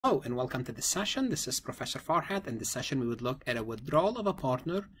Hello and welcome to this session. This is Professor Farhat. In this session we would look at a withdrawal of a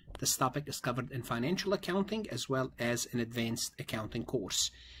partner. This topic is covered in financial accounting as well as an advanced accounting course.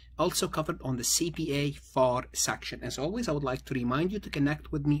 Also covered on the CPA FAR section. As always, I would like to remind you to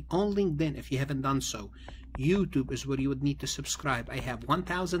connect with me on LinkedIn if you haven't done so. YouTube is where you would need to subscribe. I have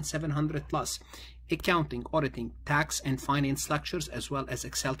 1,700 plus accounting, auditing, tax, and finance lectures as well as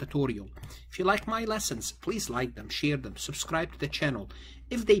Excel tutorial. If you like my lessons, please like them, share them, subscribe to the channel.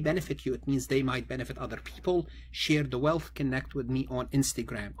 If they benefit you, it means they might benefit other people. Share the wealth. Connect with me on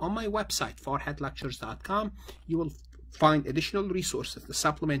Instagram. On my website, farhatlectures.com, you will find additional resources to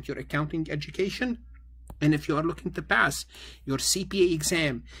supplement your accounting education. And if you are looking to pass your CPA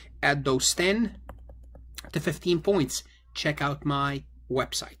exam at those 10 to 15 points, check out my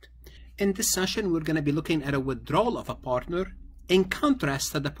website. In this session, we're going to be looking at a withdrawal of a partner in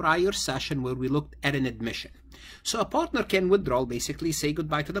contrast to the prior session where we looked at an admission. So a partner can withdraw, basically say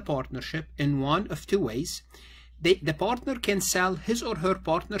goodbye to the partnership in one of two ways. The partner can sell his or her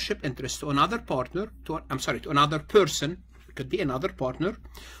partnership interest to another partner, to another person, it could be another partner,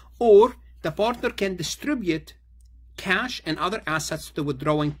 or the partner can distribute cash and other assets to the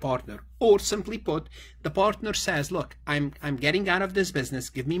withdrawing partner. Or simply put, the partner says, look, I'm getting out of this business,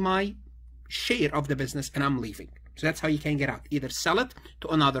 give me my share of the business and I'm leaving. So that's how you can get out. Either sell it to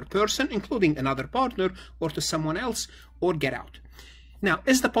another person, including another partner, or to someone else, or get out. Now,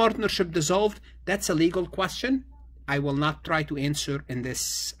 is the partnership dissolved? That's a legal question. I will not try to answer in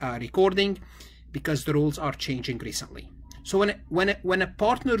this recording because the rules are changing recently. So when a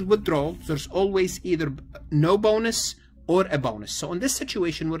partner withdraws, there's always either no bonus or a bonus. So in this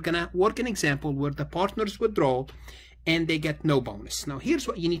situation, we're going to work an example where the partners withdraw and they get no bonus. Now, here's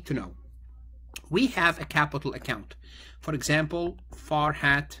what you need to know. We have a capital account. For example,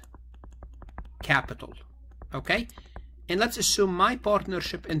 Farhat Capital. Okay? And let's assume my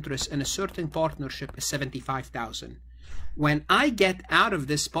partnership interest in a certain partnership is $75,000. When I get out of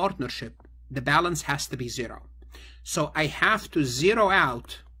this partnership, the balance has to be zero. So I have to zero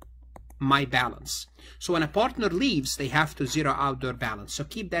out my balance. So when a partner leaves, they have to zero out their balance. So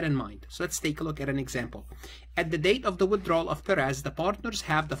keep that in mind. So let's take a look at an example. At the date of the withdrawal of Perez, the partners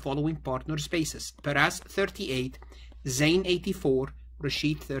have the following partners basis. Perez 38, Zain 84,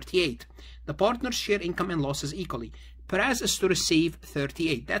 Rashid 38. The partners share income and losses equally. Perez is to receive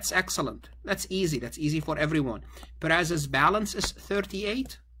 38. That's excellent. That's easy. That's easy for everyone. Perez's balance is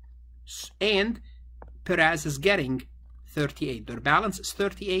 38 and Perez is getting 38. Their balance is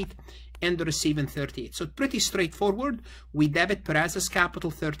 38 and they're receiving 38. So pretty straightforward. We debit Perez's capital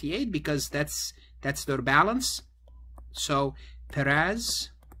 38 because that's their balance. So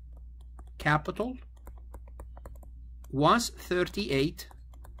Perez capital was 38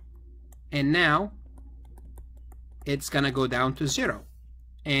 and now it's going to go down to zero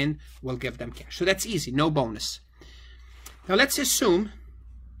and we'll give them cash. So that's easy, no bonus. Now let's assume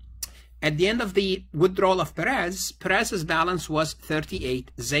at the end of the withdrawal of Perez's balance was 38,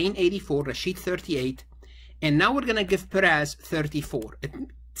 Zain 84, Rashid 38, and now we're going to give Perez 34. It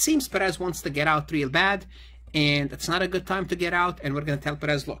seems Perez wants to get out real bad, and it's not a good time to get out, and we're going to tell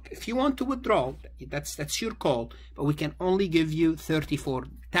Perez, look, if you want to withdraw, that's your call, but we can only give you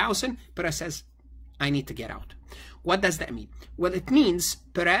 34,000. Perez says, I need to get out. What does that mean? Well, it means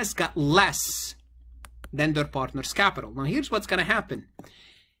Perez got less than their partner's capital. Now, here's what's going to happen.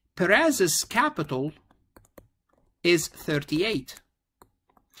 Perez's capital is 38.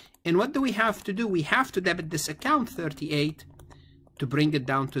 And what do we have to do? We have to debit this account 38 to bring it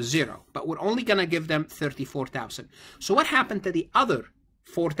down to zero. But we're only going to give them 34,000. So what happened to the other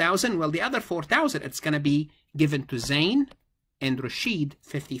 4,000? Well, the other 4,000, it's going to be given to Zain and Rashid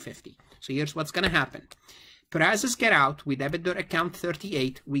 50-50. So here's what's going to happen. Perez's get out. We debit their account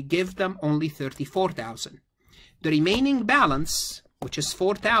 38. We give them only 34,000. The remaining balance, which is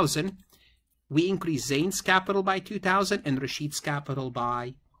 4,000, we increase Zain's capital by 2,000 and Rashid's capital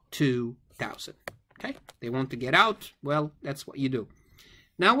by 2,000. Okay? They want to get out. Well, that's what you do.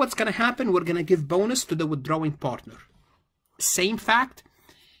 Now what's going to happen? We're going to give bonus to the withdrawing partner. Same fact.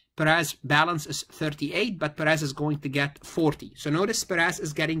 Perez's balance is 38, but Perez is going to get 40. So notice Perez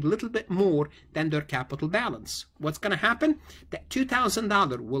is getting a little bit more than their capital balance. What's going to happen? That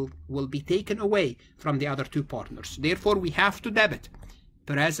 $2,000 will be taken away from the other two partners. Therefore, we have to debit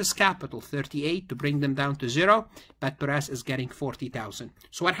Perez's capital 38 to bring them down to zero, but Perez is getting 40,000.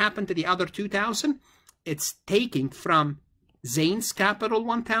 So what happened to the other 2,000? It's taking from Zain's capital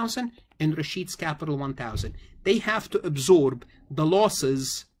 1,000 and Rashid's capital 1,000. They have to absorb the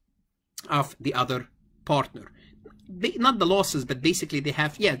losses of the other partner. Not the losses, but basically they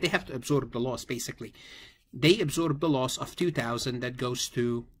have to absorb the loss, basically. they absorb the loss of 2,000 that goes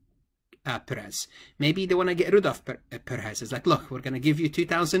to Perez. Maybe they want to get rid of Perez. It's like, look, we're going to give you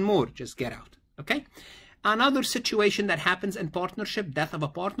 2,000 more. Just get out. Okay? Another situation that happens in partnership, death of a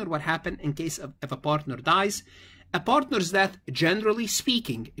partner. What happened in case of if a partner dies? A partner's death, generally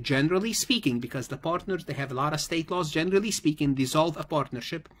speaking, because the partners, they have a lot of state laws, generally speaking, dissolve a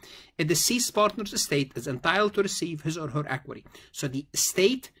partnership. A deceased partner's estate is entitled to receive his or her equity. So the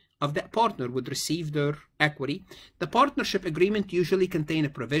estate of that partner would receive their equity. The partnership agreement usually contain a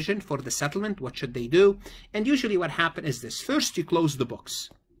provision for the settlement. What should they do? And usually what happens is this. First, you close the books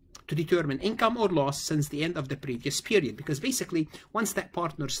to determine income or loss since the end of the previous period. Because basically, once that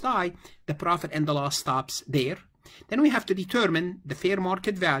partners die, the profit and the loss stops there. Then we have to determine the fair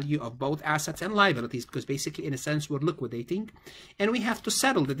market value of both assets and liabilities, because basically, in a sense, we're liquidating. And we have to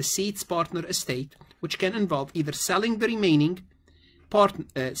settle the deceased partner estate, which can involve either selling the remaining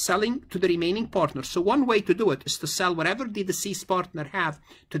selling to the remaining partners. So one way to do it is to sell whatever the deceased partner have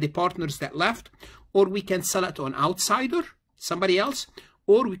to the partners that left, or we can sell it to an outsider, somebody else,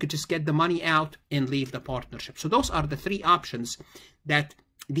 or we could just get the money out and leave the partnership. So those are the three options that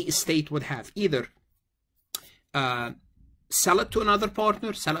the estate would have. Either sell it to another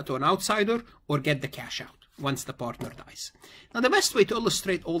partner, sell it to an outsider, or get the cash out once the partner dies. Now, the best way to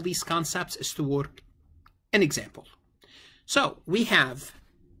illustrate all these concepts is to work an example. So we have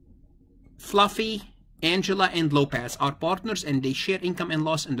Fluffy, Angela, and Lopez are partners, and they share income and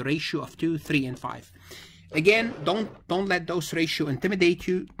loss in the ratio of 2, 3, and 5. Again, don't let those ratio intimidate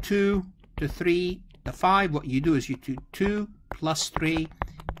you. 2 to 3 to 5. What you do is you do 2 plus 3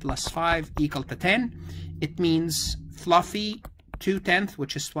 plus 5 equal to 10. It means Fluffy 2/10,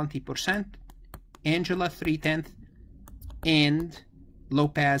 which is 20%, Angela 3/10, and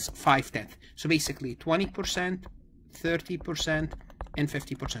Lopez 5/10. So basically 20%, 30%, and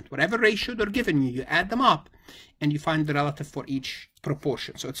 50%. Whatever ratio they're giving you, you add them up and you find the relative for each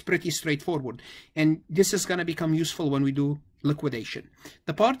proportion. So it's pretty straightforward. And this is going to become useful when we do liquidation.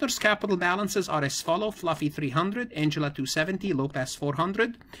 The partners' capital balances are as follow: Fluffy 300, Angela 270, Lopez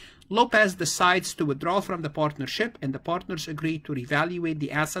 400. Lopez decides to withdraw from the partnership, and the partners agree to reevaluate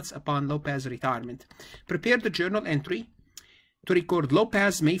the assets upon Lopez's retirement. Prepare the journal entry to record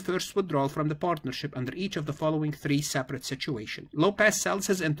Lopez May 1st withdrawal from the partnership under each of the following three separate situations. Lopez sells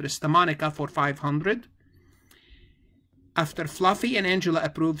his interest to Monica for 500 after Fluffy and Angela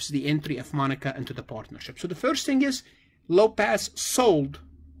approves the entry of Monica into the partnership. So the first thing is Lopez sold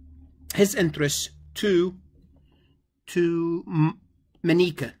his interest to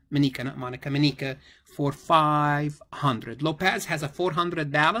Monica, not Monica, Monica, for 500. Lopez has a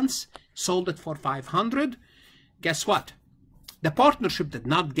 400 balance, sold it for 500. Guess what? The partnership did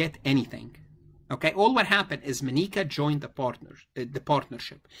not get anything. Okay, all what happened is Monica joined the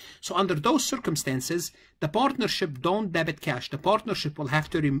partnership. So under those circumstances, the partnership don't debit cash. The partnership will have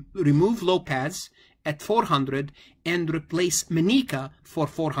to remove Lopez at 400 and replace Monica for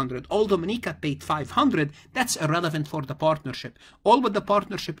 400. Although Monica paid 500, that's irrelevant for the partnership. All what the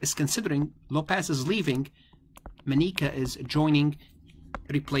partnership is considering, Lopez is leaving, Monica is joining,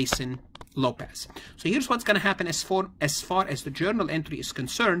 replacing Lopez. So here's what's going to happen as far as the journal entry is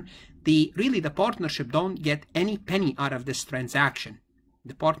concerned. Really the partnership don't get any penny out of this transaction.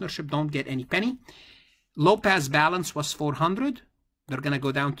 The partnership don't get any penny. Lopez balance was 400. They're going to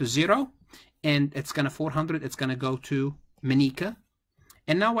go down to 0, and it's going to 400. It's going to go to Monica.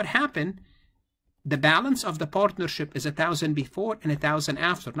 And now what happened? The balance of the partnership is 1,000 before and 1,000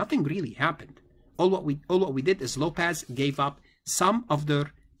 after. Nothing really happened. All what we did is Lopez gave up some of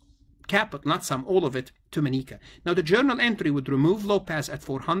their capital, not some, all of it, to Monica. Now the journal entry would remove Lopez at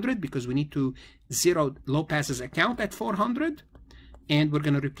 400 because we need to zero Lopez's account at 400, and we're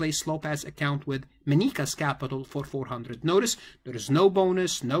going to replace Lopez's account with Monica's capital for 400. Notice there is no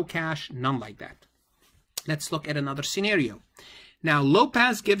bonus, no cash, none like that. Let's look at another scenario. Now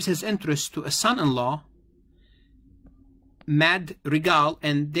Lopez gives his interest to a son-in-law, Madrigal,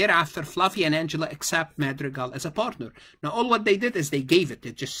 and thereafter Fluffy and Angela accept Madrigal as a partner. Now all what they did is they gave it.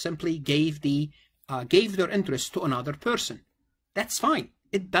 They just simply gave their interest to another person. That's fine.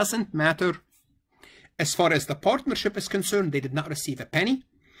 It doesn't matter as far as the partnership is concerned. They did not receive a penny.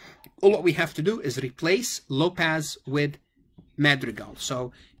 All what we have to do is replace Lopez with Madrigal.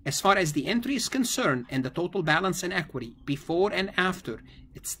 So as far as the entry is concerned and the total balance and equity before and after,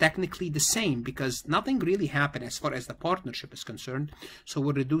 it's technically the same because nothing really happened as far as the partnership is concerned. So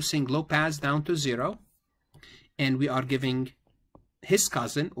we're reducing Lopez down to 0, and we are giving his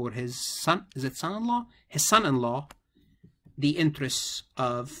cousin or his son, is it son-in-law? His son-in-law, the interest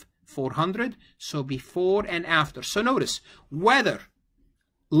of 400. So before and after. So notice, whether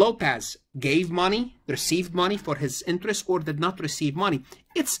Lopez gave money, received money for his interest, or did not receive money.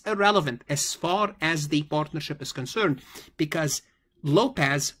 It's irrelevant as far as the partnership is concerned, because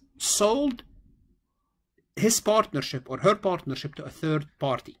Lopez sold his partnership or her partnership to a third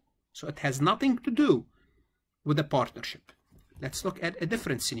party. So it has nothing to do with the partnership. Let's look at a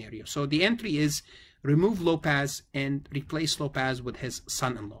different scenario. So the entry is remove Lopez and replace Lopez with his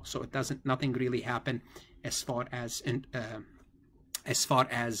son-in-law. So it doesn't, nothing really happen as far as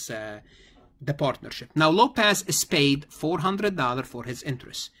the partnership. Now Lopez is paid $400 for his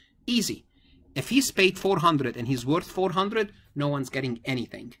interest. Easy. If he's paid $400 and he's worth $400, no one's getting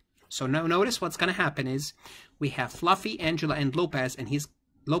anything. So now notice what's going to happen is we have Fluffy, Angela, and Lopez, and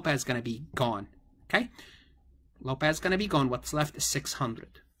Lopez going to be gone. Okay? Lopez going to be gone. What's left is $600.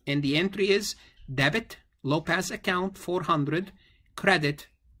 And the entry is debit Lopez account $400, credit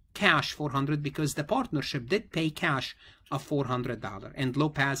cash $400, because the partnership did pay cash of $400 and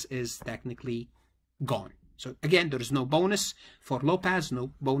Lopez is technically gone. So again, there is no bonus for Lopez,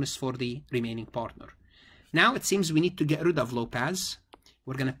 no bonus for the remaining partner. Now it seems we need to get rid of Lopez.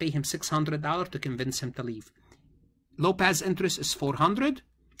 We're going to pay him $600 to convince him to leave. Lopez interest is $400.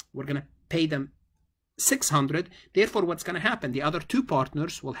 We're going to pay them $600. Therefore, what's going to happen? The other two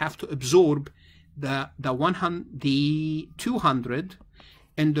partners will have to absorb the $200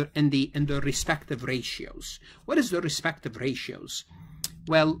 in the respective ratios. What is the respective ratios?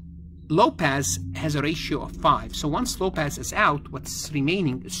 Well, Lopez has a ratio of 5. So once Lopez is out, what's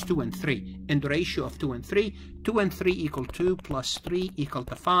remaining is 2 and 3. In the ratio of 2 and 3, 2 and 3 equal 2 plus 3 equal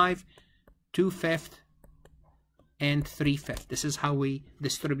to 5, 2/5 and 3/5. This is how we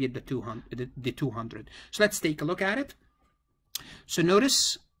distribute the 200. So let's take a look at it. So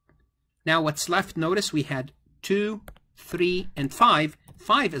notice, now what's left, notice we had 2, 3, and 5.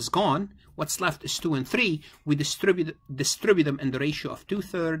 5 is gone. What's left is 2 and 3. We distribute them in the ratio of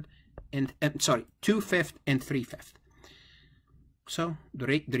 2/3 and 2/5 and 3/5. So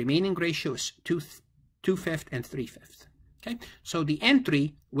the remaining ratio is 2/5 and 3/5. Okay, so the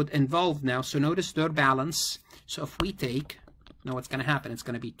entry would involve now, so notice their balance. So if we take, now what's going to happen? It's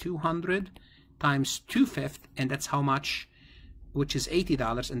going to be 200 times 2/5, and that's how much, which is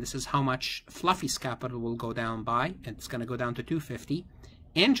 $80, and this is how much Fluffy's capital will go down by, and it's going to go down to 250.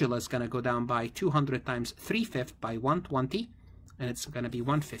 Angela's going to go down by 200 times 3/5 by 120, and it's going to be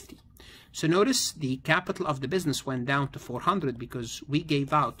 150. So notice the capital of the business went down to 400 because we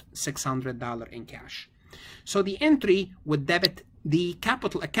gave out $600 in cash. So the entry would debit the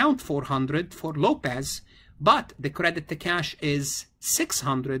capital account 400 for Lopez, but the credit to cash is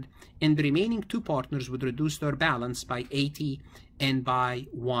 600, and the remaining two partners would reduce their balance by 80 and by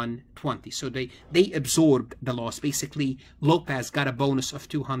 120. So they absorbed the loss. Basically, Lopez got a bonus of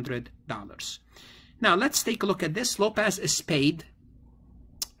 $200. Now let's take a look at this. Lopez is paid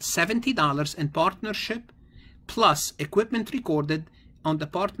 $70 in partnership plus equipment recorded on the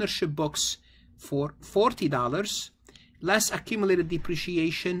partnership books for $40, less accumulated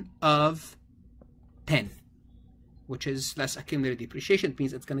depreciation of 10, which is less accumulated depreciation. It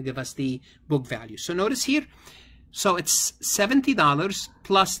means it's going to give us the book value. So notice here, so it's $70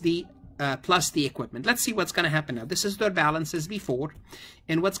 plus the equipment. Let's see what's going to happen now. This is their balances before,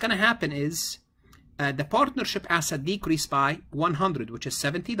 and what's going to happen is the partnership asset decreased by 100, which is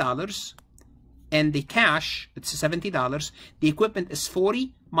 $70, and the cash, it's $70. The equipment is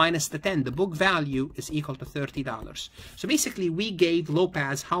 40 minus the 10. The book value is equal to $30. So basically, we gave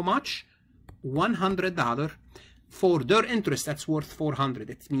Lopez how much? $100 for their interest. That's worth 400.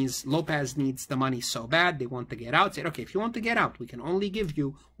 It means Lopez needs the money so bad. They want to get out. Say, okay, if you want to get out, we can only give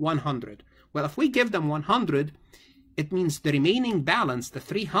you 100. Well, if we give them 100, it means the remaining balance, the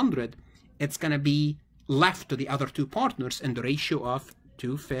 300, it's going to be left to the other two partners in the ratio of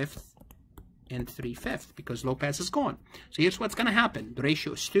 2/5 and 3/5 because Lopez is gone. So here's what's going to happen. The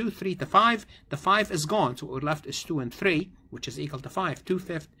ratio is 2, 3 to 5. The 5 is gone. So what we're left is 2 and 3, which is equal to 5.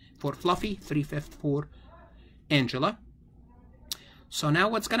 2/5 for Fluffy, 3/5 for Angela. So now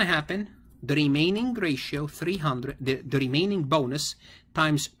what's going to happen? The remaining ratio, 300, the remaining bonus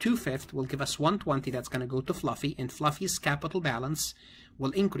times 2/5 will give us 120. That's going to go to Fluffy, and Fluffy's capital balance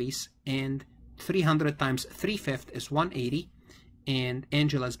will increase, and 300 times 3/5 is 180, and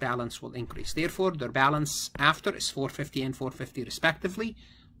Angela's balance will increase. Therefore, their balance after is 450 and 450 respectively.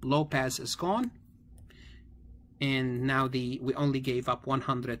 Lopez is gone, and now we only gave up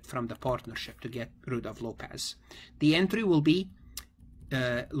 100 from the partnership to get rid of Lopez. The entry will be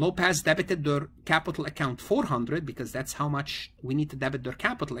Lopez debited their capital account 400 because that's how much we need to debit their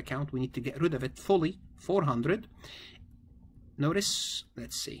capital account. We need to get rid of it fully, 400. Notice,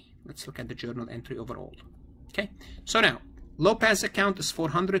 let's see, let's look at the journal entry overall. Okay, so now Lopez account is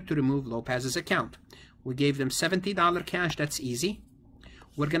 $400 to remove Lopez's account. We gave them $70 cash. That's easy.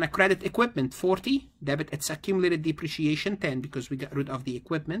 We're going to credit equipment $40, debit its accumulated depreciation $10 because we got rid of the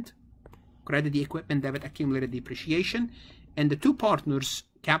equipment. Credit the equipment, debit accumulated depreciation. And the two partners'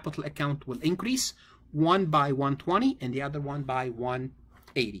 capital account will increase, one by $120 and the other one by $180.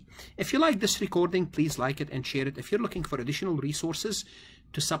 If you like this recording, please like it and share it. If you're looking for additional resources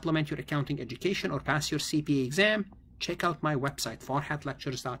to supplement your accounting education or pass your CPA exam, check out my website,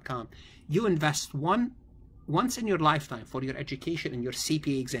 farhatlectures.com. You invest once in your lifetime for your education and your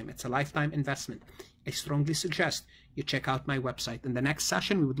CPA exam. It's a lifetime investment. I strongly suggest you check out my website. In the next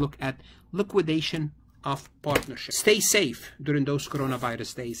session, we would look at liquidation of partnerships. Stay safe during those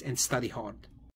coronavirus days and study hard.